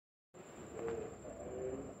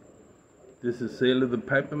This is Sailor the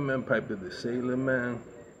Piper Man, Piper the Sailor Man.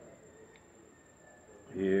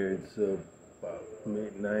 Here it's about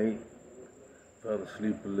midnight. Fell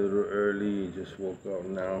asleep a little early, just woke up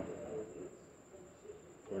now.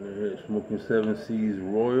 Went in here smoking 7 Seas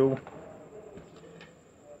Royal.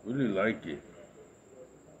 Really like it.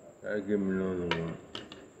 Gotta give me another one.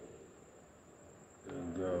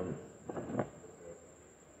 And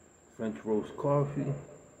French roast coffee.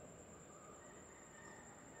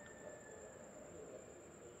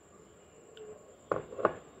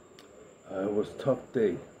 It was a tough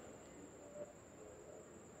day.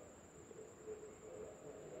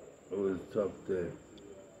 It was a tough day.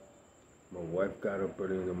 My wife got up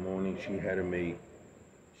early in the morning. She had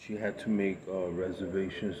to make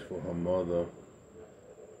reservations for her mother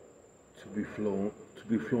to be flown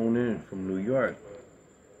in from New York.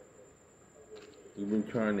 We've been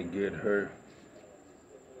trying to get her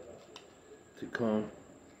to come.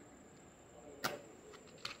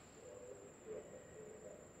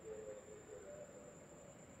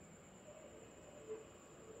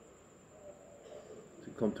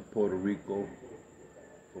 Come to Puerto Rico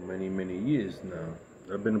for many years now.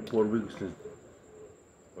 I've been in Puerto Rico since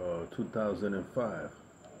 2005,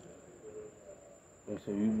 and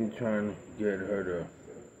so we've been trying to get her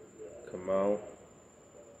to come out,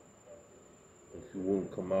 and she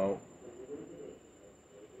wouldn't come out,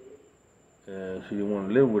 and she didn't want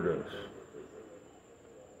to live with us.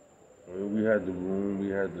 I mean, we had the room, we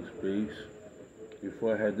had the space.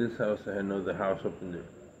 Before I had this house, I had another house up in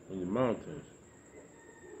the mountains.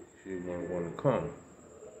 She didn't want to come.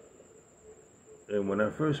 And when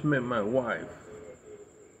I first met my wife,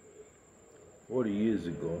 40 years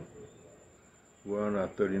ago, we're on our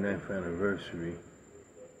 39th anniversary,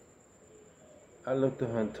 I looked at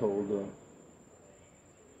her and told her,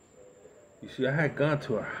 you see, I had gone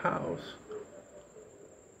to her house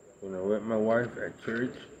when I met my wife at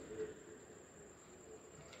church,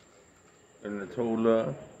 and I told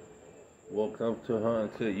her, walked up to her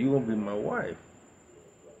and said, "You gonna be my wife."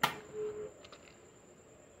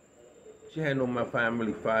 She had known my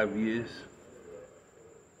family 5 years.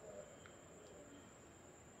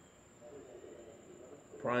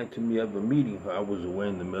 Prior to me ever meeting her, I was away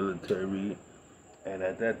in the military, and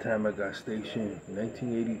at that time I got stationed in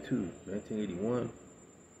 1982, 1981.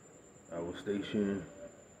 I was stationed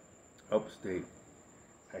upstate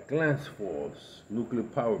at Glens Falls nuclear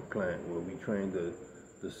power plant, where we trained the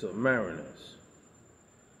submariners.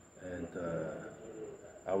 And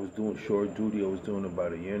I was doing short duty. I was doing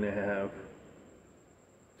about 1.5 years,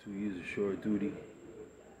 2 years of short duty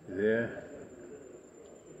there.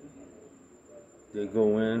 They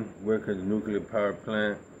go in, work at the nuclear power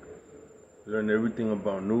plant, learn everything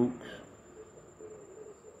about nukes,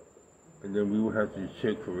 and then we would have to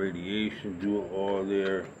check for radiation, do all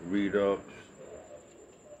their read-ups,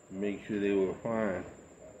 make sure they were fine.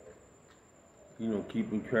 You know,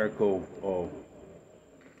 keeping track of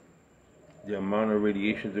the amount of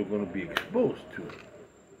radiation they're going to be exposed to.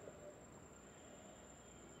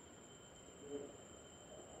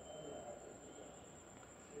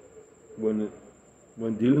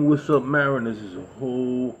 When dealing with submariners is a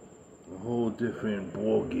whole different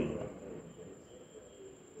ball game.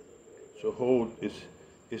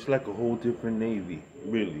 It's like a whole different Navy,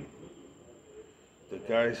 really. The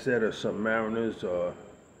guys that are submariners are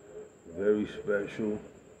very special,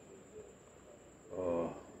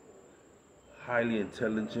 highly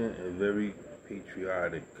intelligent, and very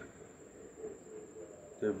patriotic.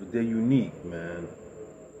 They're unique, man.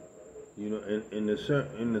 You know, in a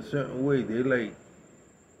certain way, they like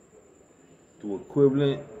the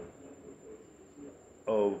equivalent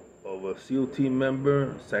of a SEAL team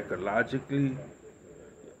member psychologically.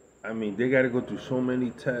 I mean, they got to go through so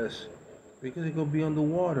many tests because they're gonna be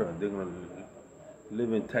underwater. They're gonna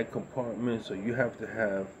live in tight compartments, so you have to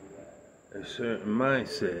have a certain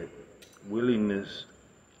mindset, willingness,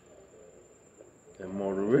 and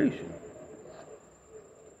moderation.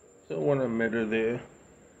 So when I met her there,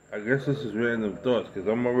 I guess this is random thoughts because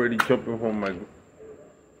I'm already jumping from my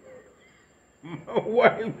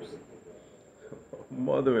wife's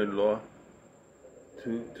mother-in-law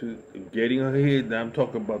to getting her head. Now I'm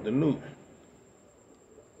talking about the nukes.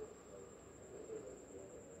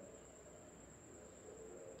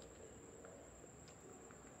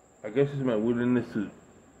 I guess it's my willingness to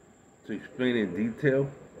explain in detail.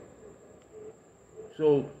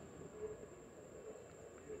 So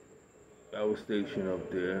I was stationed up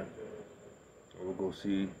there. I would go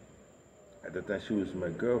see. At the time, she was my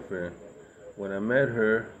girlfriend. When I met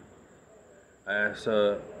her, I asked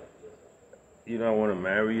her, you know, I want to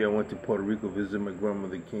marry you. I went to Puerto Rico, visit my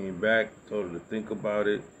grandmother, came back, told her to think about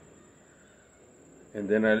it. And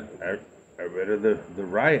then I read her the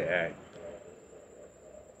Riot Act.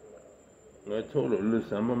 And I told her,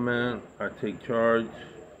 listen, I'm a man, I take charge,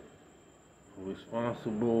 I'm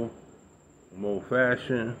responsible, I'm old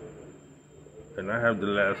fashioned, and I have the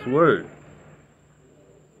last word.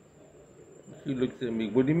 She looked at me,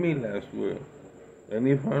 what do you mean last word?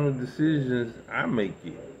 Any final decisions, I make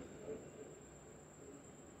it.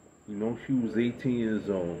 You know, she was 18 years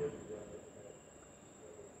old.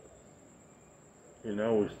 And I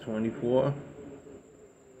was 24.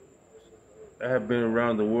 I have been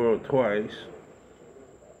around the world twice.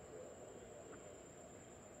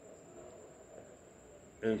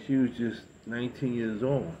 And she was just 19 years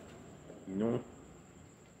old, you know.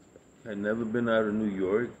 Had never been out of New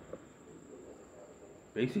York.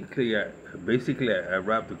 Basically, I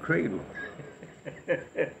robbed the cradle.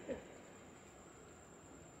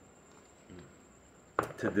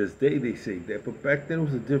 To this day, they say that, but back then it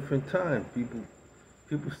was a different time.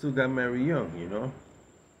 People still got married young, you know.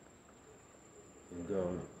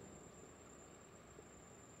 And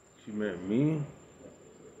she met me.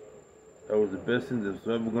 That was the best thing that's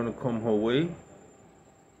ever gonna come her way.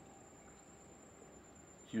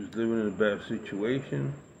 She was living in a bad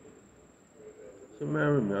situation. So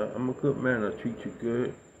marry me. I'm a good man. I'll treat you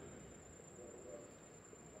good.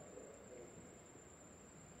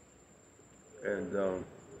 And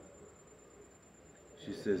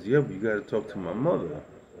she says, yeah, but you got to talk to my mother.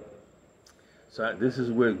 So this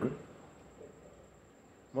is where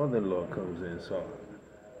mother-in-law comes in. So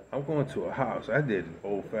I'm going to a house. I did it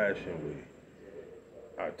old-fashioned way.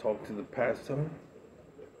 I talked to the pastor,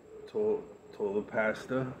 told the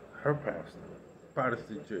pastor, her pastor,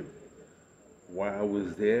 Protestant church, why I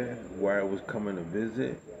was there, why I was coming to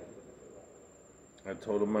visit. I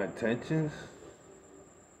told her my intentions,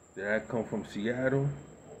 that I come from Seattle,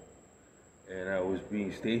 and I was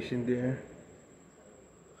being stationed there,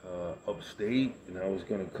 upstate, and I was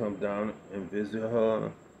going to come down and visit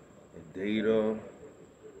her and date her.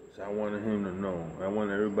 So I wanted him to know. I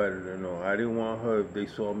wanted everybody to know. I didn't want her, if they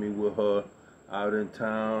saw me with her out in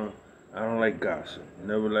town. I don't like gossip.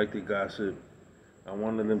 Never liked the gossip. I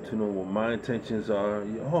wanted them to know what my intentions are.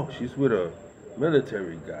 Oh, she's with a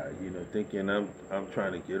military guy, you know, thinking I'm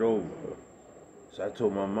trying to get over her. So I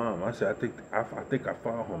told my mom. I said, I think I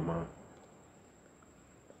found her, Mom.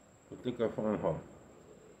 I think I found her.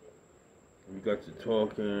 We got to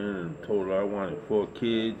talking and told her I wanted 4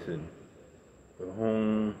 kids and a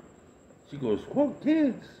home. She goes, 4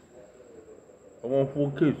 kids? I want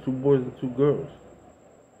 4 kids, 2 boys and 2 girls.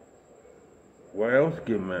 Why else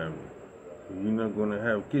get married? If you're not going to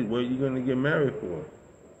have kids, what are you going to get married for?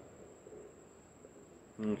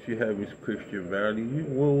 And she had his Christian values.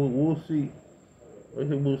 We'll see.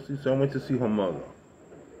 We'll see. So I went to see her mother.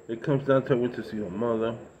 It comes down to I went to see her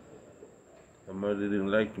mother. Her mother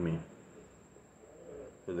didn't like me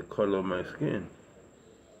for the color of my skin.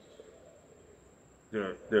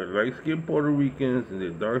 They're light-skinned Puerto Ricans and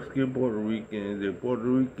they're dark-skinned Puerto Ricans. They're Puerto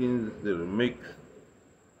Ricans that are mixed.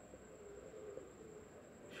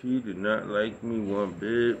 She did not like me one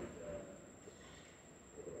bit.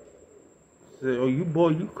 Said, oh,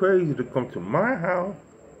 you crazy to come to my house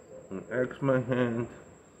and ask my hand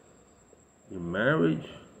in marriage?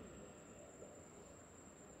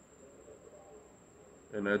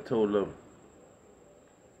 And I told her,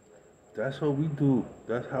 that's what we do.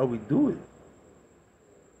 That's how we do it.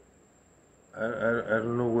 I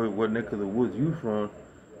don't know what neck of the woods you from.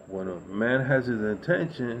 When a man has his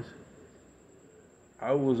intentions,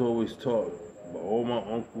 I was always taught by all my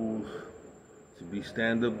uncles to be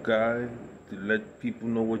stand-up guy, to let people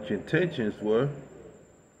know what your intentions were.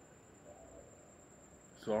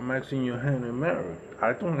 So I'm asking your hand in marriage.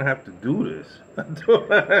 I don't have to do this. I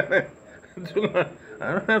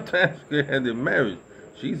don't have to ask your hand in marriage.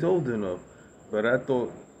 She's old enough. But I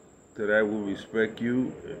thought that I would respect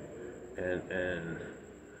you, and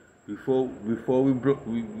before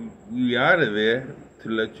we out of there, to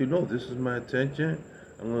let you know this is my intention.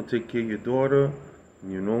 I'm gonna take care of your daughter,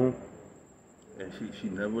 you know. And she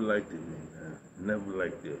never liked it, man. Never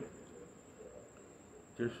liked it.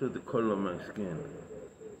 Just for the color of my skin.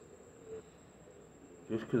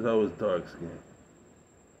 Just because I was dark skinned.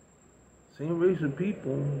 Same race of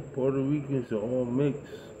people, Puerto Ricans are all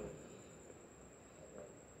mixed.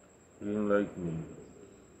 They didn't like me.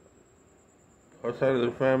 Outside of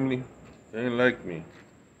the family, they didn't like me.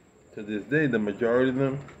 To this day, the majority of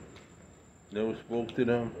them, never spoke to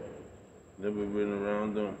them, never been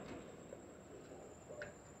around them.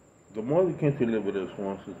 The mother came to live with us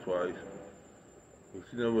once or twice, but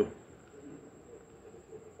she never.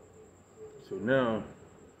 So now,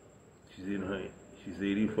 she's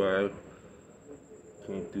 85.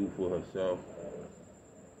 can't do for herself.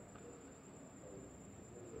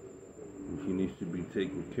 And she needs to be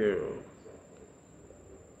taken care of.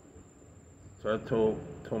 So I told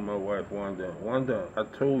my wife, Wanda, I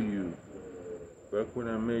told you back when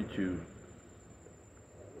I met you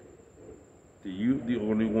that you the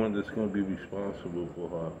only one that's gonna be responsible for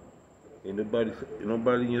her. Ain't nobody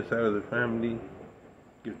on your side of the family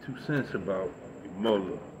give 2 cents about your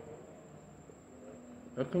mother.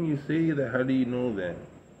 How can you say that? How do you know that?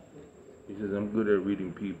 He says, I'm good at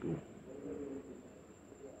reading people.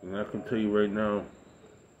 And I can tell you right now,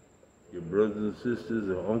 your brothers and sisters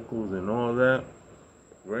and uncles and all that,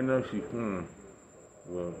 right now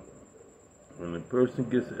well, when a person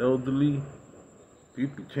gets elderly,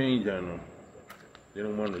 people change on them. They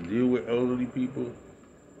don't want to deal with elderly people.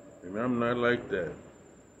 And I'm not like that.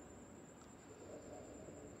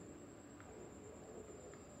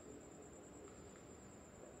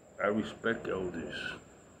 I respect elders.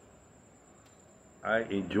 I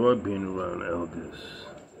enjoy being around elders.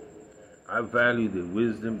 I value their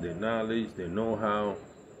wisdom, their knowledge, their know-how.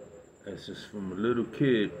 And since from a little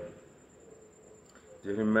kid,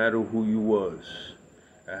 didn't matter who you was.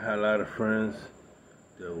 I had a lot of friends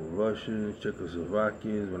that were Russians,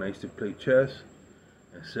 Czechoslovakians. When I used to play chess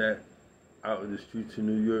and sat out in the streets of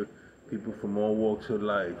New York, people from all walks of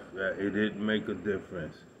life, it didn't make a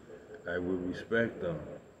difference. I would respect them.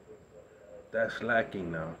 That's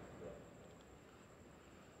lacking now.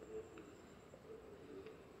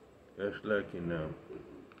 That's lacking now.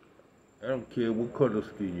 I don't care what color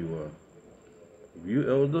skin you are. If you're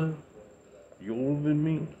elder, you're older than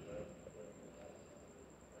me.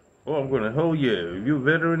 Oh, I'm gonna hell yeah. If you're a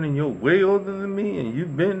veteran and you're way older than me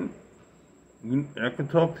and I can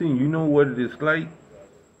talk to you, you know what it is like.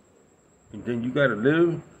 And then you gotta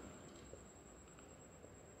live.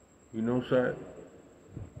 You know, sir?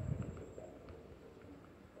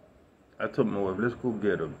 I told my wife, let's go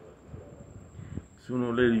get him. Sooner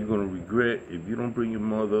or later, you're gonna regret if you don't bring your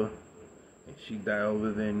mother and she die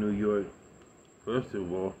over there in New York. First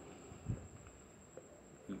of all,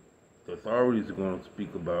 the authorities are gonna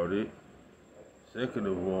speak about it. Second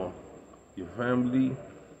of all, your family,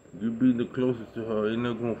 you being the closest to her, ain't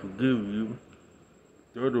not gonna forgive you.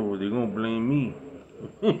 Third of all, they're gonna blame me.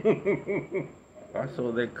 I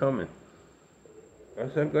saw that coming. I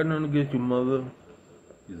said, I got nothing against your mother.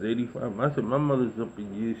 She's 85. I said, my mother's up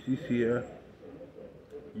in years. She's here.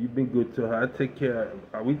 You've been good to her.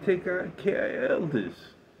 We take care of our elders.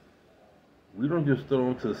 We don't just throw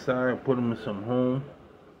them to the side and put them in some home.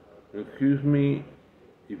 Excuse me,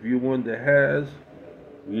 if you're one that has,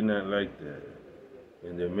 we're not like that.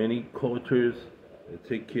 And there are many cultures that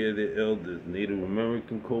take care of their elders. Native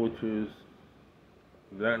American cultures,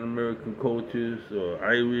 Latin American cultures, or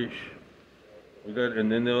Irish. And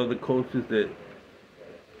then there are other cultures that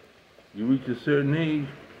you reach a certain age,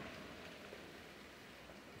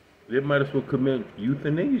 they might as well commit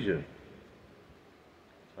euthanasia.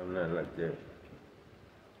 I'm not like that.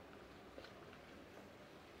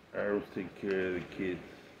 I always take care of the kids.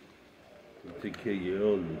 You take care of your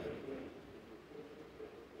elders.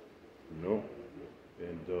 You know?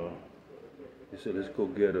 And he said, let's go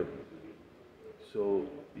get her. So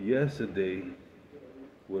yesterday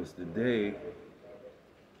was the day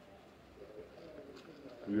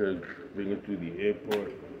we were bringing through the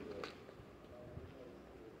airport.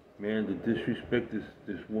 Man, the disrespect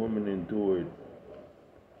this woman endured.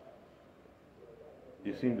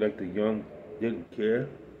 It seemed like the young didn't care.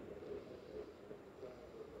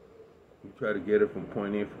 We tried to get her from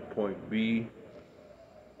point A to point B.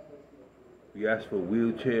 We asked for a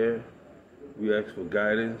wheelchair. We asked for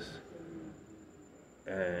guidance.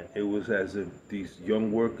 And it was as if these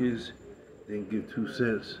young workers didn't give 2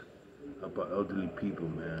 cents about elderly people,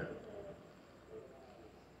 man.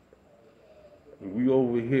 And we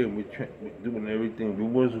over here, we're doing everything. If it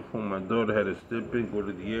wasn't for my daughter had to step in, go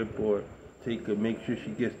to the airport, take her, make sure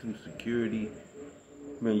she gets through security.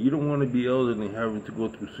 Man, you don't want to be elderly and having to go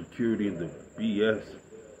through security and the BS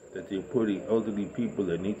that they're putting elderly people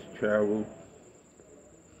that need to travel.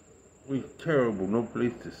 It's terrible, no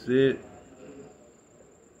place to sit.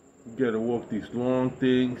 You gotta walk these long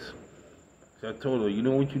things. So I told her, you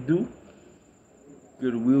know what you do?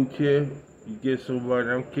 Get a wheelchair, you get somebody,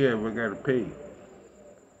 I don't care if I gotta pay.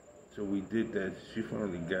 So we did that. She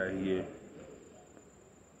found the guy here.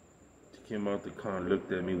 She came out the car and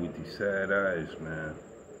looked at me with these sad eyes, man.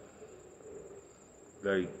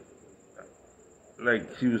 Like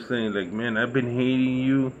she was saying, like, man, I've been hating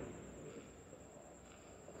you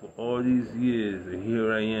for all these years, and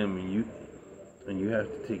here I am, and you have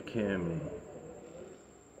to take care of me.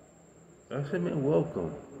 I said, man,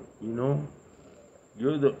 welcome, you know?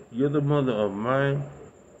 you're the mother of my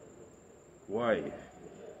wife,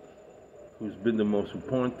 who's been the most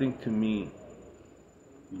important thing to me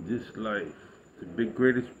in this life. The big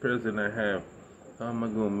greatest present I have. How am I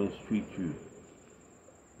gonna mistreat you?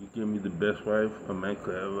 You give me the best wife a man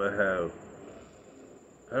could ever have.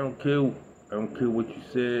 I don't care. I don't care what you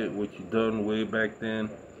said, what you done way back then.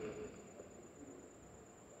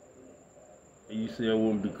 You say I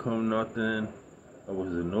wouldn't become nothing. I was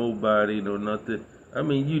a nobody, no nothing. I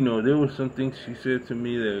mean, there were some things she said to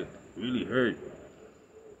me that really hurt.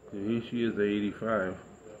 So here she is at 85,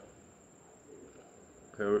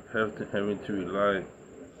 having to rely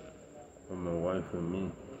on my wife and me.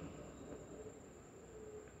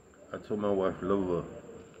 I told my wife, love her.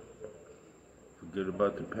 Forget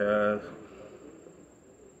about the past.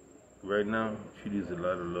 Right now, she needs a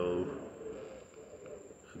lot of love.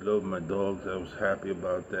 She loved my dogs. I was happy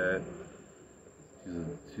about that.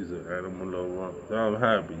 She's an animal lover. So I'm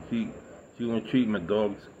happy. She gonna treat my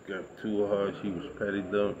dogs. Got two of her. She was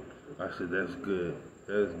petting them. I said, that's good.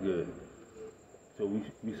 That's good. So we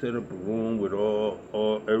set up a room with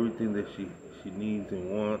all everything that she needs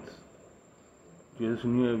and wants. Just a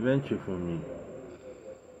new adventure for me.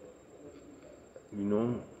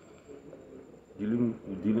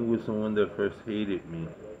 Dealing with someone that first hated me.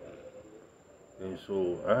 And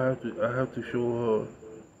so I have to show her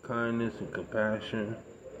kindness and compassion.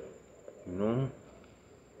 I'm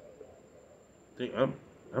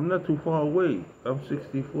not too far away. I'm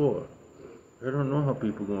 64. I don't know how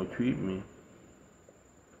people gonna treat me.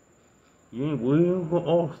 We ain't gonna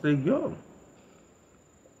all stay young.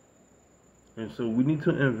 And so we need to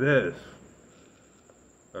invest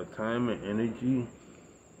our time and energy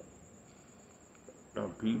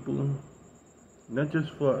on people, not just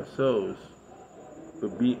for ourselves,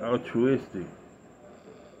 but be altruistic.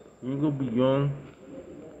 You're gonna be young.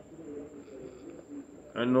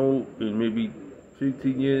 I know in maybe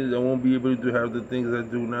 15 years I won't be able to have the things I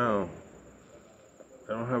do now.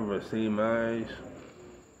 I don't have the same eyes.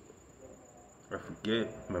 I forget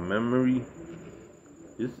my memory.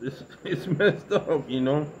 It's messed up,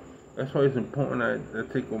 That's why it's important I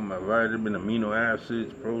take all my vitamin, amino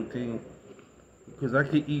acids, protein, because I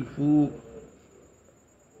can eat food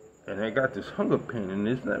and I got this hunger pain, and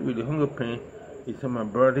it's not really hunger pain. It's that my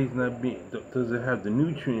body's doesn't have the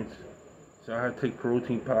nutrients, so I have to take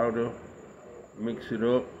protein powder, mix it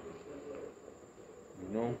up.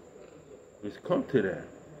 It's come to that.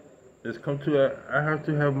 It's come to I have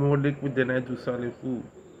to have more liquid than I do solid food.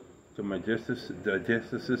 So my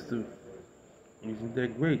digestive system isn't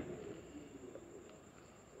that great.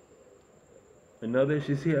 And now that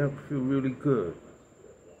she's here, I feel really good.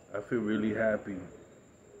 I feel really happy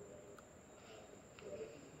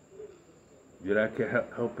that I can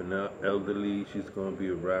help an elderly. She's gonna be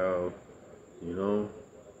around,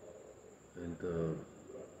 And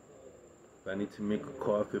if I need to make a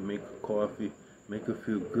coffee, make her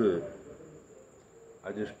feel good.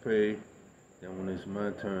 I just pray that when it's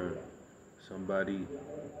my turn,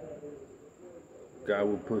 God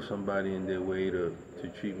will put somebody in their way to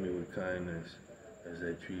treat me with kindness as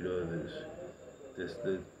I treat others. It's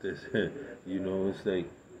like,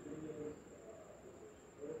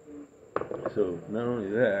 so not only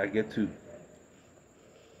that, I get to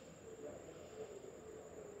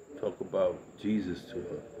talk about Jesus to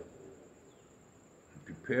her,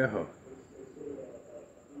 prepare her.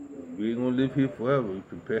 We ain't gonna live here forever. We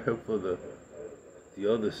prepare her for the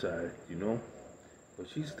other side, But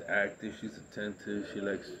she's active, she's attentive,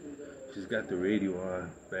 she's got the radio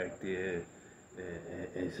on back there,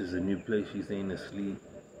 and this is a new place, she's ain't asleep.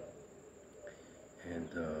 And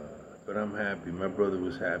but I'm happy. My brother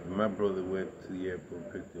was happy. My brother went to the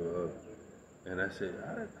airport, picked her up, and I said,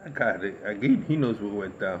 I got it. He knows what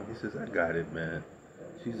went down. He says, I got it, man.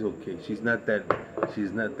 She's okay. She's not that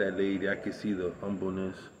lady. I can see the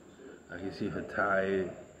humbleness. I can see her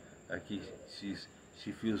tired.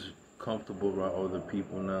 She feels comfortable around other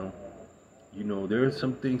people now. There are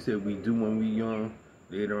some things that we do when we're young,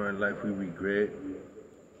 later on in life we regret.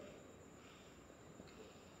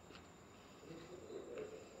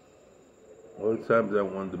 All the times I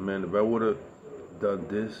wonder, man, if I would have done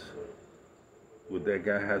this, would that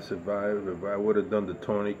guy have survived? If I would have done the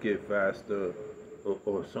tourniquet faster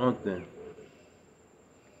or something.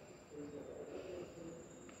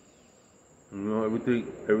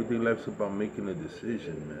 Everything life's about making a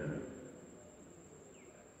decision, man.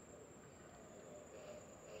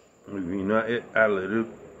 If you're not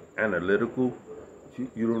analytical,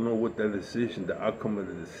 you don't know what that decision, the outcome of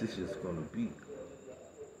the decision is going to be.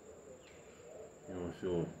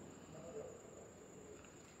 So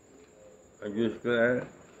I'm just glad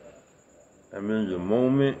I'm in the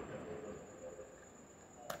moment.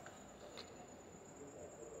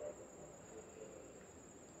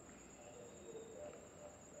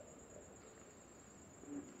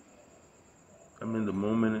 I'm in the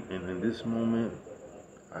moment, and in this moment,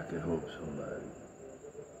 I can help somebody.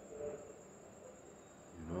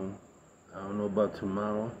 You know, I don't know about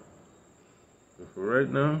tomorrow, but for right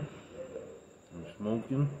now, I'm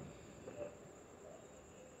smoking,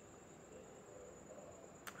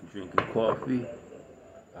 I'm drinking coffee,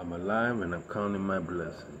 I'm alive, and I'm counting my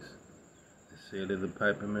blessings. The sailor, the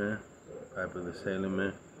piper man, piper the sailor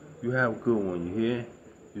man. You have a good one, you hear?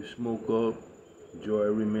 You smoke up, enjoy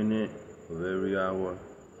every minute of every hour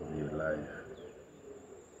of your life.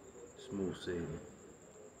 Smooth sailing.